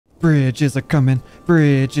Bridges are coming.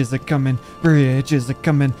 Bridges are coming. Bridges are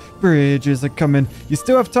coming. Bridges are coming. You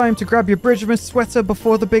still have time to grab your Bridgeman sweater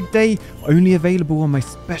before the big day. Only available on my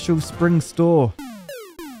special spring store.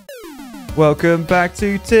 Welcome back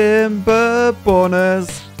to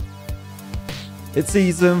Timberborners. It's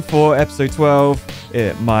season 4, episode 12.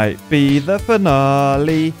 It might be the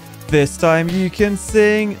finale. This time you can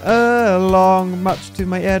sing along, much to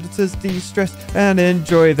my editor's de-stress, and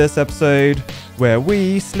enjoy this episode where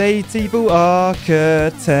we slay evil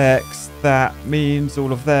architects. That means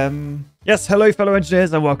all of them. Yes, hello fellow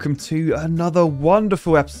engineers and welcome to another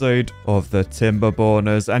wonderful episode of the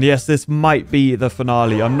Timberborners. And yes, this might be the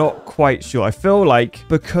finale. I'm not quite sure. I feel like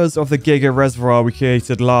because of the Giga Reservoir we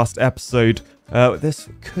created last episode, this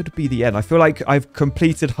could be the end. I feel like I've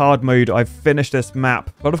completed hard mode. I've finished this map.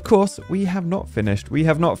 But of course, we have not finished. We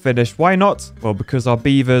have not finished. Why not? Well, because our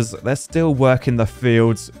beavers, they're still working the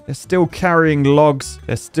fields. They're still carrying logs.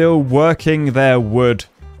 They're still working their wood.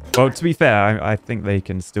 Well, to be fair, I think they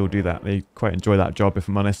can still do that. They quite enjoy that job, if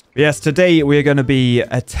I'm honest. But yes, today we're going to be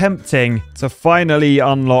attempting to finally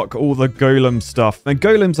unlock all the golem stuff. And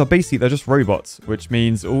golems are basically, they're just robots, which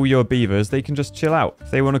means all your beavers, they can just chill out.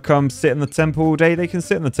 If they want to come sit in the temple all day, they can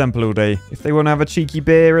sit in the temple all day. If they want to have a cheeky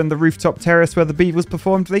beer in the rooftop terrace where the beavers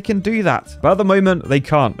performed, they can do that. But at the moment, they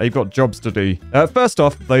can't. They've got jobs to do. First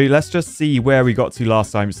off, though, let's just see where we got to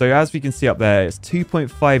last time. So as we can see up there, it's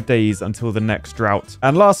 2.5 days until the next drought.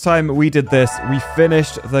 And last time we did this, we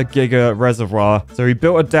finished the Giga Reservoir. So we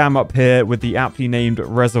built a dam up here with the aptly named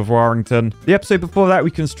Reservoirington. The episode before that, we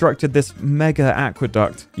constructed this mega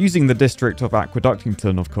aqueduct using the district of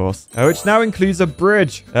Aqueductington, of course, which now includes a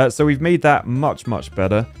bridge. So we've made that much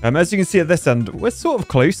better. As you can see at this end, we're sort of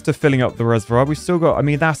close to filling up the reservoir. We've still got, I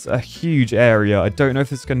mean, that's a huge area. I don't know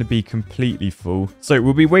if it's going to be completely full. So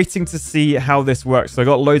we'll be waiting to see how this works. So I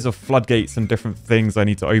got loads of floodgates and different things I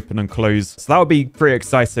need to open and close. So that'll be pretty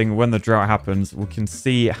exciting. When the drought happens, we can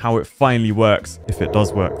see how it finally works, if it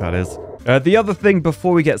does work, that is. The other thing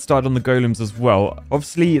before we get started on the golems as well,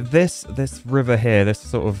 obviously this river here, this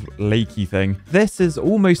sort of lakey thing, this is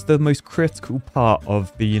almost the most critical part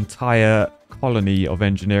of the entire colony of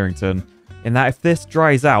Engineerington, in that if this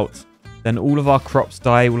dries out, then all of our crops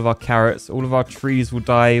die, all of our carrots, all of our trees will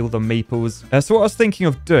die, all the maples. So what I was thinking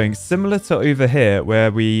of doing, similar to over here,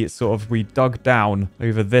 where we dug down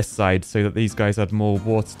over this side so that these guys had more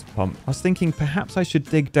water to pump. I was thinking perhaps I should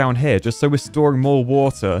dig down here just so we're storing more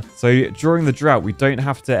water. So during the drought, we don't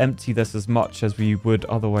have to empty this as much as we would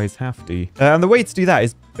otherwise have to. And the way to do that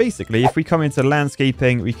is basically, if we come into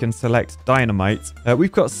landscaping, we can select dynamite.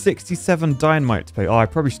 We've got 67 dynamite to pay. Oh, I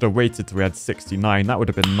probably should have waited till we had 69. That would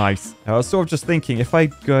have been nice. I was sort of just thinking, if I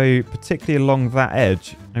go particularly along that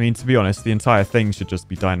edge, I mean, to be honest, the entire thing should just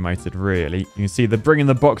be dynamited, really. You can see they're bringing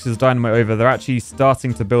the boxes dynamite over. They're actually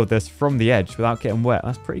starting to build this from the edge without getting wet.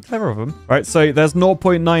 That's pretty clever of them. All right, so there's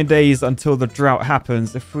 0.9 days until the drought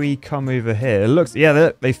happens. If we come over here, it looks,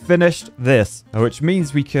 yeah, they finished this, which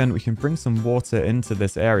means we can bring some water into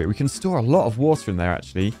this area. We can store a lot of water in there,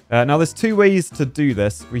 actually. Now, there's two ways to do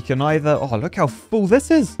this. We can either... Oh, look how full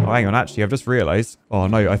this is. Oh, hang on, actually, I've just realized. Oh,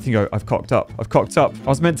 no, I think I've cocked up. I've cocked up. I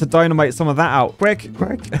was meant to dynamite some of that out. Quick.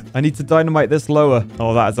 I need to dynamite this lower.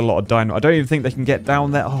 Oh, that is a lot of dynamite. I don't even think they can get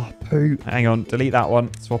down there. Oh, poo. Hang on. Delete that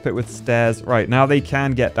one. Swap it with stairs. Right, now they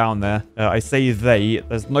can get down there. I say they.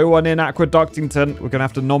 There's no one in Aqueductington. We're going to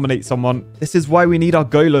have to nominate someone. This is why we need our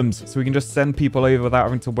golems, so we can just send people over without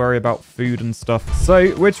having to worry about food and stuff.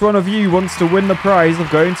 So, which one of you wants to win the prize of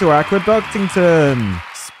going to Aqueductington?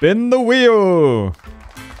 Spin the wheel.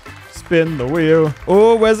 Spin the wheel.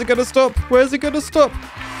 Oh, where's it going to stop? Where's it going to stop?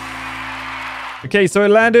 Okay, so it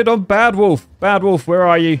landed on Bad Wolf. Bad Wolf, where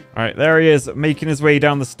are you? All right, there he is, making his way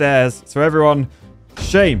down the stairs. So everyone,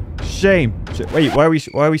 shame. Wait, why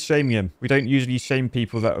are we shaming him? We don't usually shame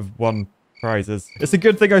people that have won prizes. It's a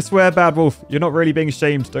good thing, I swear, Bad Wolf. You're not really being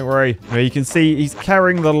shamed, don't worry. You can see he's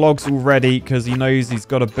carrying the logs already because he knows he's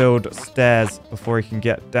got to build stairs before he can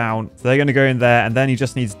get down. So they're going to go in there and then he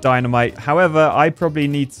just needs dynamite. However, I probably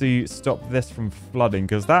need to stop this from flooding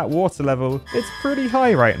because that water level, it's pretty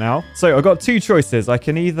high right now. So I've got two choices. I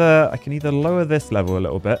can either lower this level a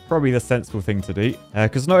little bit, probably the sensible thing to do,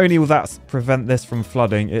 because not only will that prevent this from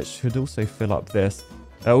flooding, it should also fill up this.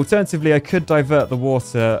 Alternatively, I could divert the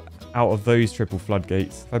water out of those triple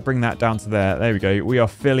floodgates. If I bring that down to there we go. We are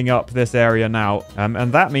filling up this area now.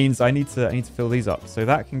 And that means I need to fill these up. So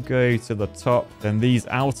that can go to the top. Then these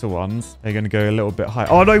outer ones, they're going to go a little bit higher.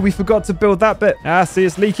 Oh no, we forgot to build that bit. Ah, see,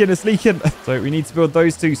 it's leaking. So we need to build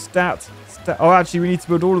those two. Oh, actually, we need to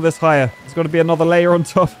build all of this higher. There's got to be another layer on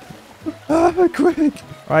top. Quick.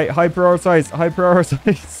 Right, high prioritize, high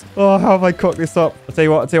prioritize. Oh, how have I cocked this up? I'll tell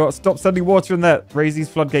you what, stop sending water in there. Raise these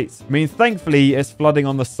floodgates. I mean, thankfully, it's flooding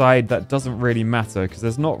on the side that doesn't really matter because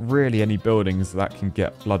there's not really any buildings that can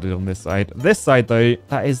get flooded on this side. This side, though,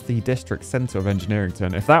 that is the district center of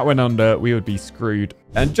Engineerington. If that went under, we would be screwed.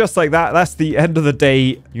 And just like that, that's the end of the day.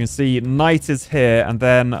 You can see night is here. And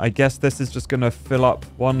then I guess this is just going to fill up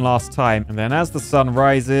one last time. And then as the sun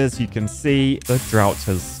rises, you can see the drought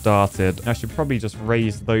has started. I should probably just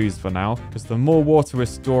raise those for now because the more water we're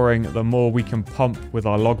storing, the more we can pump with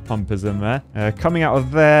our log pumpers in there. Coming out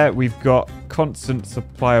of there, we've got constant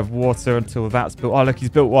supply of water until that's built. Oh, look, he's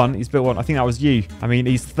built one. He's built one. I think that was you. I mean,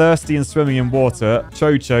 he's thirsty and swimming in water.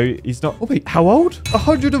 Chocho, he's not... Oh, wait, how old?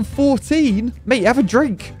 114? Mate, have a drink.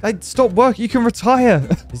 Stop work. You can retire.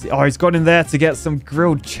 Oh, he's gone in there to get some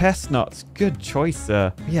grilled chestnuts. Good choice,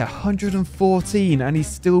 sir. Yeah, 114, and he's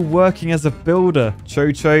still working as a builder.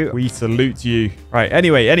 Chocho, we salute you. Right,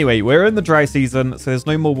 anyway, we're in the dry season, so there's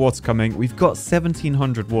no more water coming. We've got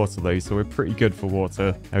 1,700 water, though, so we're pretty good for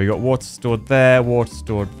water. Now, we've got water stored there, water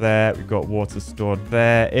stored there. We've got water stored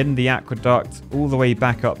there in the aqueduct, all the way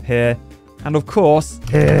back up here. And of course,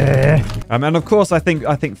 I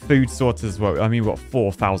think food sorted as well. I mean, we've got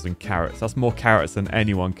 4,000 carrots. That's more carrots than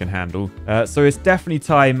anyone can handle. So it's definitely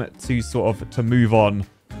time to move on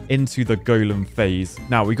into the golem phase.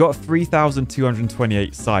 Now, we got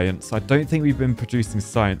 3,228 science. I don't think we've been producing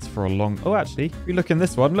science for a long... Oh, actually, if you look in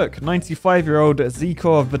this one, look, 95-year-old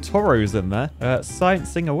Zico Vitoro's in there.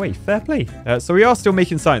 Sciencing away. Fair play. So we are still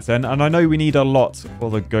making science then, and I know we need a lot for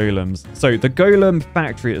the golems. So the golem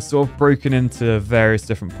factory is sort of broken into various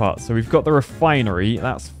different parts. So we've got the refinery.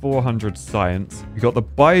 That's 400 science. We've got the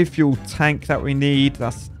biofuel tank that we need.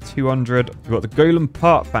 That's 200. We've got the golem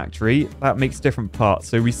part factory. That makes different parts.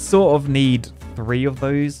 So we sort of need 3 of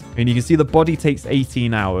those. And you can see the body takes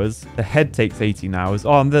 18 hours. The head takes 18 hours.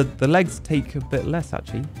 Oh, and the legs take a bit less,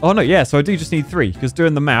 actually. Oh, no, yeah. So I do just need 3. Because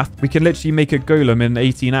doing the math, we can literally make a golem in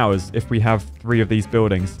 18 hours if we have 3 of these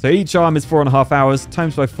buildings. So each arm is 4.5 hours.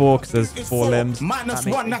 Times by 4 because there's 4 limbs.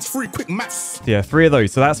 -1, that's 3 quick maths. Yeah, 3 of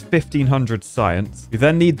those. So that's 1,500 science. We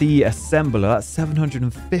then need the assembler. That's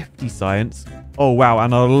 750 science. Oh, wow.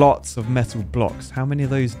 And a lot of metal blocks. How many of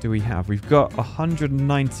those do we have? We've got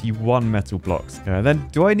 191 metal blocks. Then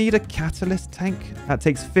do I need a catalyst tank? That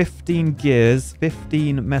takes 15 gears,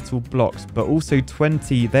 15 metal blocks, but also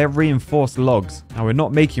 20. They're reinforced logs. Now, we're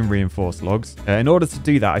not making reinforced logs. In order to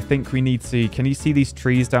do that, I think we need to... Can you see these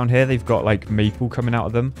trees down here? They've got like maple coming out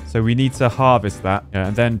of them. So we need to harvest that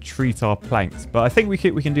and then treat our planks. But I think we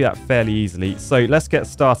can do that fairly easily. So let's get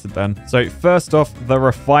started then. So first off, the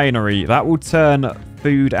refinery. That will turn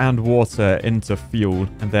food and water into fuel,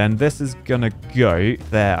 and then this is gonna go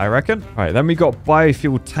there, I reckon. All right, then we got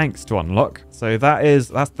biofuel tanks to unlock. So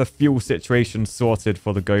that's the fuel situation sorted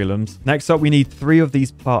for the golems. Next up, we need 3 of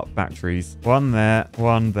these part factories. 1 there,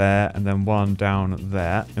 1 there, and then 1 down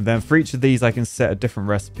there. And then for each of these, I can set a different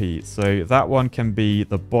recipe. So that one can be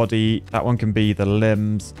the body, that one can be the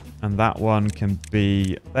limbs, and that one can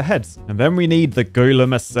be the heads. And then we need the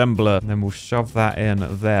golem assembler. And then we'll shove that in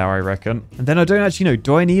there, I reckon. And then I don't actually know.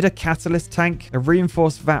 Do I need a catalyst tank? A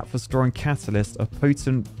reinforced vat for storing catalyst, a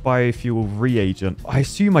potent biofuel reagent. I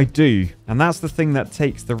assume I do. And that's the thing that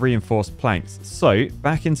takes the reinforced planks. So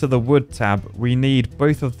back into the wood tab, we need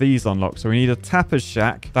both of these unlocked. So we need a tapper's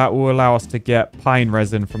shack that will allow us to get pine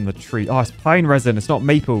resin from the tree. Oh, it's pine resin. It's not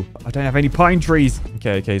maple. I don't have any pine trees.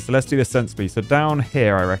 Okay. So let's do this sensibly. So down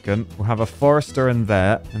here, I reckon, we'll have a forester in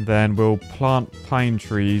there, and then we'll plant pine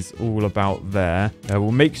trees all about there.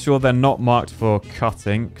 We'll make sure they're not marked for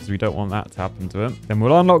cutting because we don't want that to happen to them. Then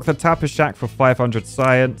we'll unlock the tapper's shack for 500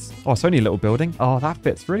 science. Oh, it's only a little building. Oh, that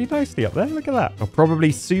fits really nicely up there. Look at that. I'll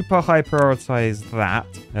probably super high prioritize that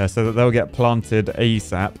so that they'll get planted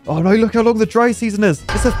ASAP. Oh no, look how long the dry season is.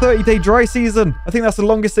 It's a 30-day dry season. I think that's the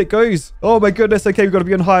longest it goes. Oh my goodness. Okay, we've got to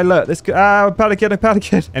be on high alert. This could...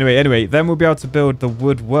 panicking. Anyway, then we'll be able to build the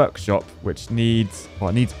wood workshop, which needs... Well,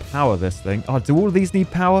 it needs power, this thing. Oh, do all of these need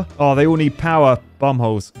power? Oh, they all need power.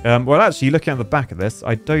 Bumholes. Well, actually, looking at the back of this,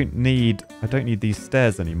 I don't need these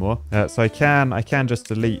stairs anymore. So I can just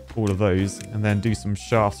delete all of those and then do some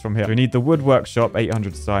shafts from here. So we need the wood workshop,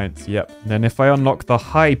 800 science. Yep. And then if I unlock the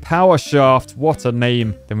high power shaft, what a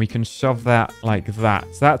name, then we can shove that like that.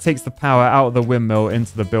 So that takes the power out of the windmill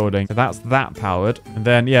into the building. So that's that powered. And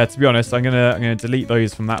then, yeah, to be honest, I'm gonna delete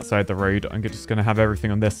those from that side of the road. I'm just gonna have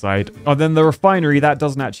everything on this side. Oh, then the refinery, that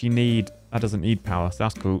doesn't actually need... That doesn't need power, so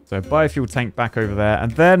that's cool. So biofuel tank back over there.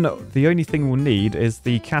 And then the only thing we'll need is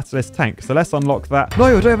the catalyst tank. So let's unlock that. No,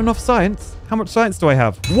 I don't have enough science. How much science do I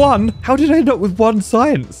have? 1? How did I end up with 1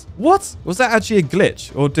 science? What? Was that actually a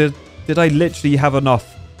glitch? Or did I literally have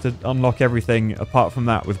enough to unlock everything apart from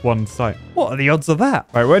that with one site. What are the odds of that?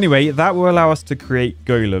 Right, well, anyway, that will allow us to create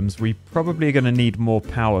golems. We probably are going to need more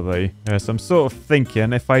power, though. So I'm sort of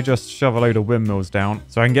thinking if I just shove a load of windmills down,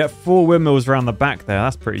 so I can get 4 windmills around the back there.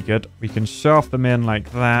 That's pretty good. We can shaft them in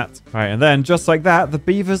like that. Right, and then just like that, the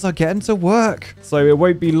beavers are getting to work. So it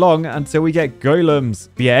won't be long until we get golems.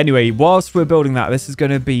 But yeah, anyway, whilst we're building that, this is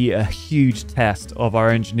going to be a huge test of our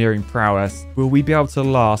engineering prowess. Will we be able to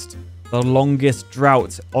last the longest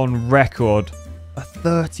drought on record? A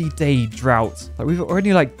 30-day drought. Like, we've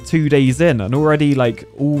already like 2 days in and already like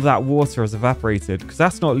all that water has evaporated because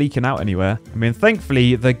that's not leaking out anywhere. I mean,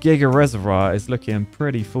 thankfully the Giga reservoir is looking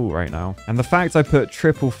pretty full right now. And the fact I put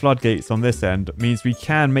triple floodgates on this end means we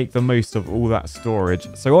can make the most of all that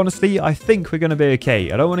storage. So honestly, I think we're going to be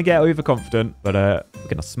okay. I don't want to get overconfident, but we're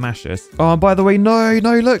going to smash this. Oh, and by the way, no,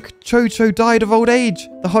 look, Chocho died of old age.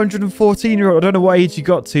 The 114-year-old, I don't know what age he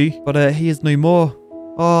got to, but he is no more.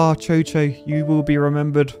 Oh, Chocho, you will be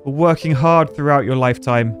remembered for working hard throughout your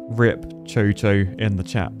lifetime. RIP Chocho in the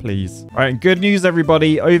chat, please. All right, good news,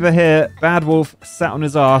 everybody. Over here, Bad Wolf sat on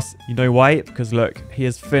his ass. You know why? Because look, he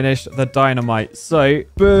has finished the dynamite. So,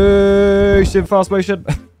 boosh in fast motion.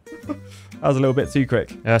 That was a little bit too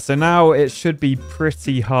quick. So now it should be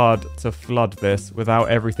pretty hard to flood this without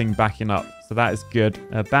everything backing up. So that is good.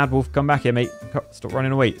 Bad Wolf, come back here, mate. Stop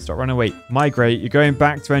running away. Stop running away. Migrate. You're going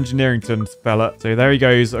back to Engineerington, fella. So there he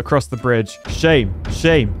goes across the bridge. Shame.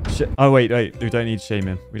 Oh, wait. We don't need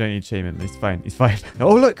shaming. We don't need shaming. He's fine. He's fine.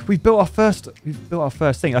 Oh, look. We've built our first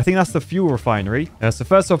thing. I think that's the fuel refinery. So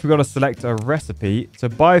first off, we've got to select a recipe. So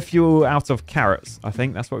biofuel out of carrots. I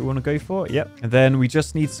think that's what we want to go for. Yep. And then we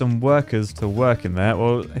just need some workers to work in there.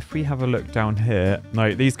 Well, if we have a look down here.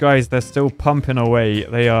 No, these guys, they're still pumping away.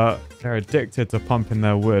 They're addicted to pumping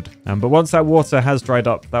their wood. But once that water has dried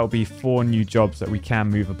up, that'll be 4 new jobs that we can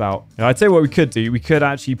move about. Now, I'd say what we could do. We could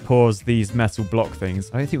actually pause these metal block things.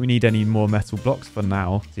 I don't think we need any more metal blocks for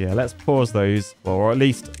now. So yeah, let's pause those. Well, or at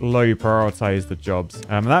least low prioritize the jobs.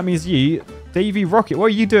 That means you, Davy Rocket, what are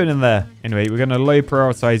you doing in there? Anyway, we're going to low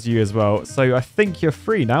prioritize you as well. So I think you're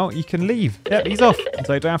free now. You can leave. Yep, he's off.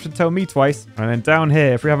 So you don't have to tell me twice. And then down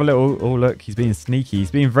here, if we have a little... Oh, look, he's being sneaky. He's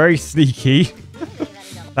being very sneaky.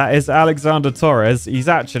 That is Alexander Torres. He's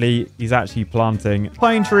actually planting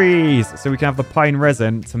pine trees. So we can have the pine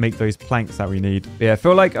resin to make those planks that we need. But yeah, I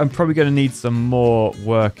feel like I'm probably going to need some more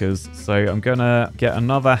workers. So I'm going to get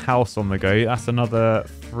another house on the go. That's another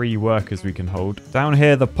 3 workers we can hold. Down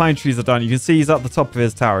here, the pine trees are done. You can see he's at the top of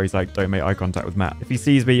his tower. He's like, don't make eye contact with Matt. If he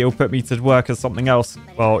sees me, he'll put me to work as something else.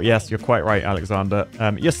 Well, yes, you're quite right, Alexander.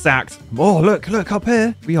 You're sacked. Oh, look up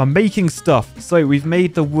here. We are making stuff. So we've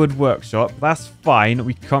made the wood workshop. That's fine.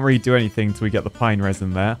 We can't really do anything until we get the pine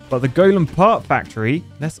resin there. But the golem part factory,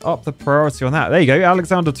 let's up the priority on that. There you go.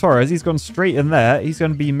 Alexander Torres, he's gone straight in there. He's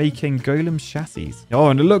going to be making golem chassis. Oh,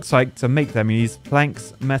 and it looks like to make them, he needs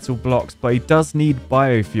planks, metal blocks, but he does need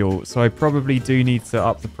biofuel. So I probably do need to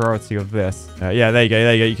up the priority of this. Yeah, there you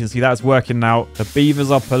go. You can see that's working now. The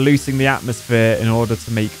beavers are polluting the atmosphere in order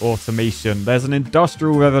to make automation. There's an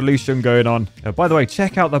industrial revolution going on. By the way,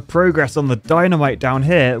 check out the progress on the dynamite down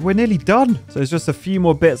here. We're nearly done. So there's just a few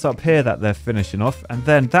more bits up here that they're finishing off, and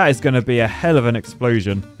then that is going to be a hell of an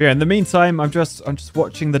explosion. But yeah, in the meantime, I'm just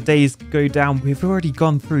watching the days go down. We've already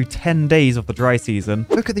gone through 10 days of the dry season.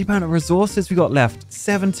 Look at the amount of resources we got left.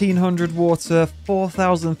 1,700 water,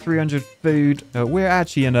 4,300 food. We're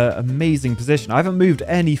actually in an amazing position. I haven't moved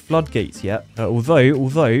any floodgates yet,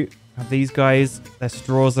 although these guys, their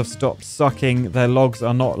straws have stopped sucking. Their logs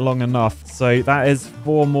are not long enough. So that is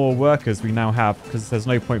 4 more workers we now have because there's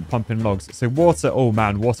no point pumping logs. So water, oh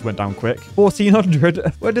man, water went down quick.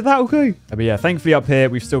 1,400. Where did that all go? But yeah, thankfully up here,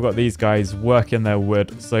 we've still got these guys working their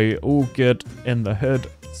wood. So all good in the hood.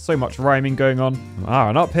 So much rhyming going on.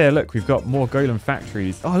 And up here, look, we've got more golem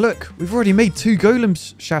factories. Oh, look, we've already made 2 golem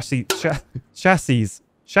chassis.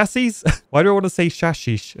 Why do I want to say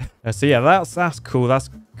chassis? So yeah, that's cool. That's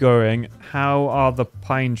going. How are the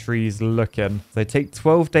pine trees looking? They take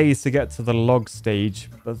 12 days to get to the log stage,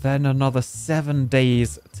 but then another 7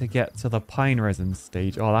 days to get to the pine resin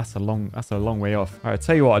stage. Oh, that's a long way off. All right, I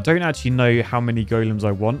tell you what, I don't actually know how many golems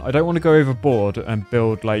I want. I don't want to go overboard and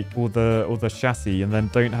build like all the chassis and then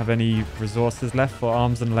don't have any resources left for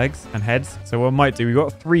arms and legs and heads. So what I might do, we've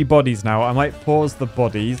got 3 bodies now. I might pause the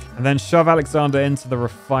bodies and then shove Alexander into the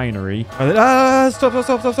refinery. Stop.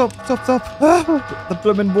 The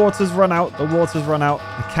bloomin' water's run out. The water's run out.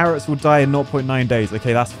 The carrots will die in 0.9 days.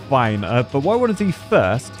 Okay, that's fine. But what I want to do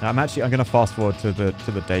first, I'm going to fast forward to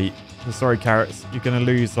the date. Sorry, carrots. You're going to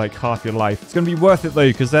lose like half your life. It's going to be worth it though,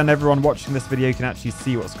 because then everyone watching this video can actually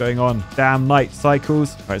see what's going on. Damn night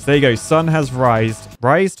cycles. All right, so there you go. Sun has rised.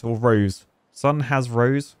 Rised or rose? Sun has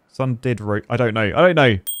rose. Sun did rose. I don't know.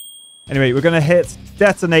 Anyway, we're going to hit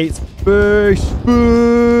detonate. Boosh.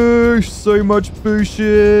 Boosh. So much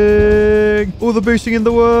booshing. All the booshing in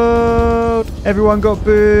the world. Everyone got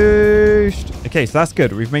booshed. Okay, so that's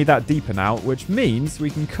good. We've made that deeper now, which means we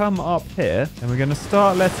can come up here and we're going to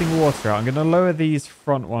start letting water out. I'm going to lower these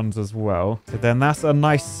front ones as well. So then that's a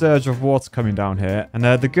nice surge of water coming down here. And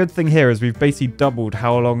the good thing here is we've basically doubled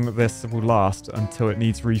how long this will last until it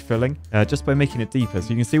needs refilling, just by making it deeper. So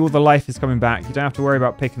you can see all the life is coming back. You don't have to worry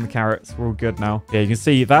about picking the carrots. We're all good now. Yeah, you can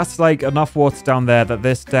see that's like enough water down there that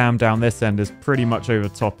this dam down this end is pretty much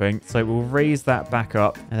overtopping. So we'll raise that back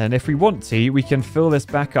up. And then if we want to, we can fill this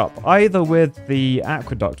back up either with the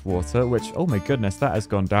aqueduct water, which, oh my goodness, that has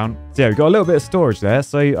gone down. So yeah, we've got a little bit of storage there.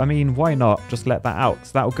 So, I mean, why not just let that out?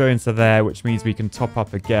 So that will go into there, which means we can top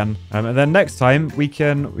up again. And then next time we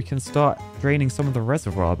can start draining some of the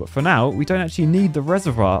reservoir. But for now, we don't actually need the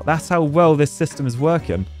reservoir. That's how well this system is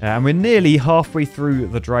working. And we're nearly halfway through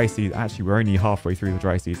the dry season. Actually, we're only halfway through the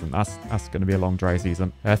dry season. That's going to be a long dry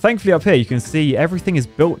season. Thankfully, up here, you can see everything is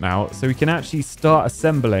built now. So we can actually start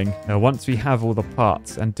assembling once we have all the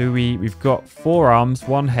parts. And we've got 4 arms,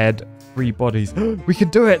 1 head, 3 bodies. We can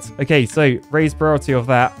do it. Okay, so raise priority of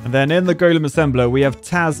that. And then in the golem assembler, we have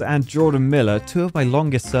Taz and Jordan Miller, 2 of my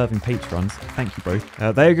longest serving patrons. Thank you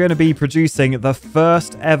both. They're going to be producing the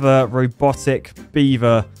first ever robotic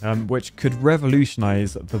beaver, which could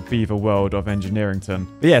revolutionize the beaver world of Engineerington.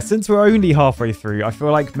 But yeah, since we're only halfway through, I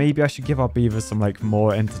feel like maybe I should give our beavers some like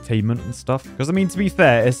more entertainment and stuff. Because I mean, to be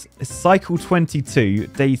fair, it's cycle 22,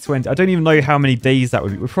 day 20. I don't even know how many days that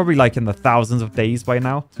would be. We're probably like in the thousands of days by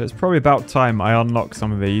now. So it's probably about time I unlock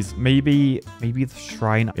some of these. Maybe the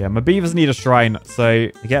shrine. Yeah, my beavers need a shrine. So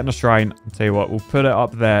getting a shrine. I'll tell you what, we'll put it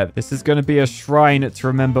up there. This is going to be a shrine to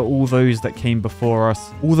remember all those that came before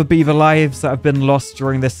us. All the beaver lives that have been lost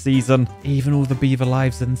during this season. Even all the beaver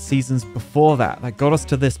lives in seasons before that got us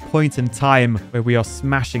to this point in time where we are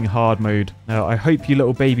smashing hard mode. Now, I hope you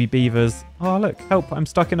little baby beavers. Oh, look, help. I'm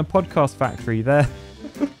stuck in a podcast factory there.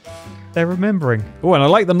 They're remembering. Oh, and I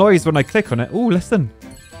like the noise when I click on it. Oh, listen.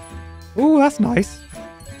 Oh, that's nice.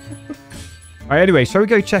 All right, anyway, shall we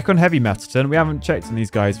go check on Heavy Metalton? We haven't checked on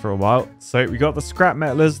these guys for a while. So we got the scrap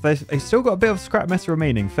metalers. They still got a bit of scrap metal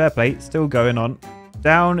remaining. Fair play. Still going on.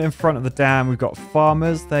 Down in front of the dam, we've got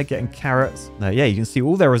farmers. They're getting carrots. Now, yeah, you can see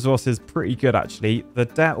all their resources pretty good, actually. The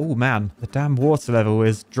dam water level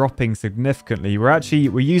is dropping significantly.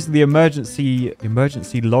 We're using the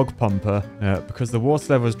emergency log pumper because the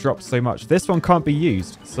water level has dropped so much. This one can't be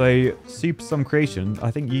used. So, Super Some Creation, I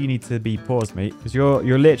think you need to be paused, mate, because you're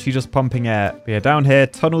literally just pumping air. But yeah, down here,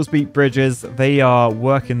 tunnels beat bridges. They are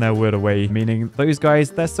working their wood away, meaning those guys,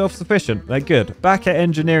 they're self-sufficient. They're good. Back at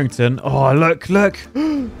Engineerington. Oh, look.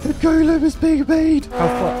 The golem is being made. How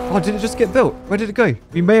far? Oh, did it just get built? Where did it go?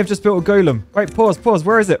 We may have just built a golem. Right, pause.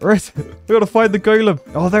 Where is it? We gotta find the golem.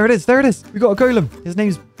 Oh, there it is. We got a golem. His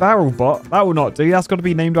name's Barrelbot. That will not do. That's got to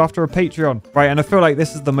be named after a Patreon. Right, and I feel like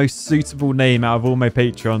this is the most suitable name out of all my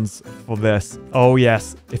Patrons for this. Oh,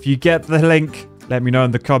 yes. If you get the link, let me know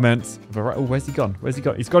in the comments. Oh, where's he gone?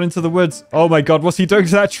 He's gone into the woods. Oh my God, what's he doing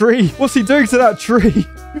to that tree?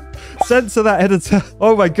 Censor that, editor.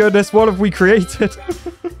 Oh my goodness, what have we created?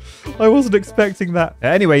 I wasn't expecting that.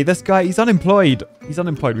 Anyway, this guy, he's unemployed.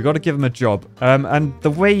 We got to give him a job. And the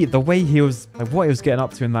way he was, what he was getting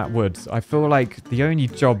up to in that woods, I feel like the only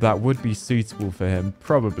job that would be suitable for him,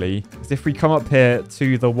 probably, is if we come up here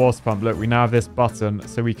to the wasp pump. Look, we now have this button,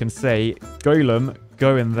 so we can say, Golem,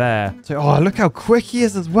 go in there. So, oh, look how quick he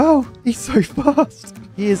is as well. He's so fast.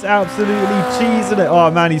 He is absolutely cheesing it. Oh,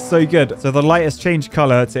 man, he's so good. So the light has changed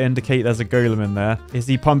color to indicate there's a golem in there. Is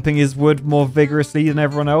he pumping his wood more vigorously than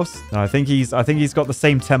everyone else? No, I think he's got the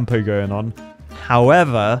same tempo going on.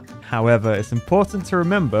 However, it's important to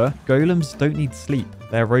remember golems don't need sleep.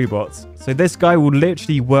 They're robots. So this guy will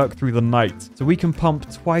literally work through the night. So we can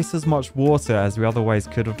pump twice as much water as we otherwise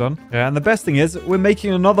could have done. Yeah, and the best thing is we're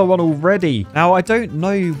making another one already. Now, I don't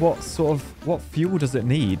know what sort of what fuel does it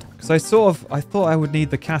need? Because I thought I would need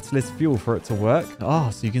the catalyst fuel for it to work. Ah,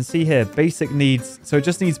 so you can see here, basic needs. So it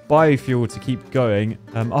just needs biofuel to keep going.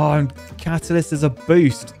 And catalyst is a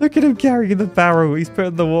boost. Look at him carrying the barrel. He's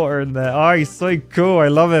putting the water in there. Oh, he's so cool. I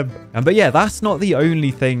love him. But yeah, that's not the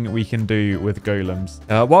only thing we can do with golems.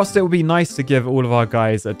 Whilst it would be nice to give all of our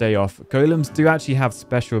guys a day off, golems do actually have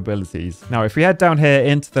special abilities. Now, if we head down here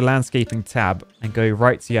into the landscaping tab and go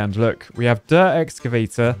right to the end, look, we have dirt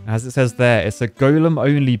excavator. As it says there, it's a golem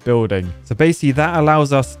only building. So basically that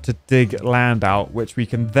allows us to dig land out, which we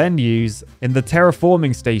can then use in the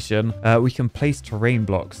terraforming station. We can place terrain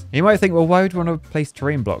blocks. You might think, well, why would we want to place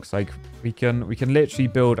terrain blocks? Like, we can literally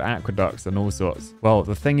build aqueducts and all sorts. Well,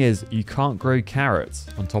 the thing is, you can't grow carrots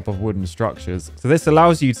on top of wooden structures. So this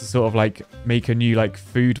allows you to sort of like make a new like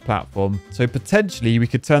food platform. So potentially we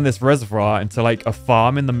could turn this reservoir into like a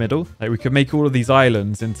farm in the middle. Like we could make all of these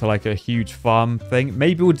islands into like a huge farm thing.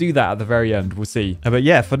 Maybe we'll do that at the very end. We'll see. But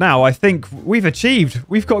yeah, for now, I think we've achieved.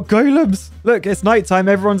 We've got golems. Look, it's nighttime.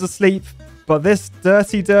 Everyone's asleep. But this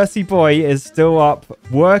dirty, dirty boy is still up,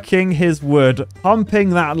 working his wood, pumping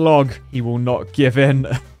that log. He will not give in.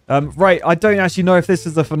 Right, I don't actually know if this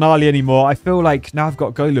is the finale anymore. I feel like now I've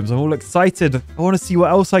got golems. I'm all excited. I want to see what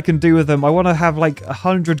else I can do with them. I want to have like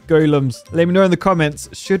 100 golems. Let me know in the comments.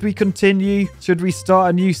 Should we continue? Should we start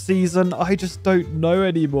a new season? I just don't know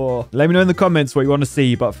anymore. Let me know in the comments what you want to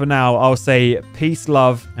see. But for now, I'll say peace,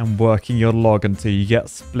 love, and working your log until you get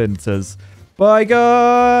splinters. Bye,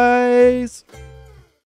 guys.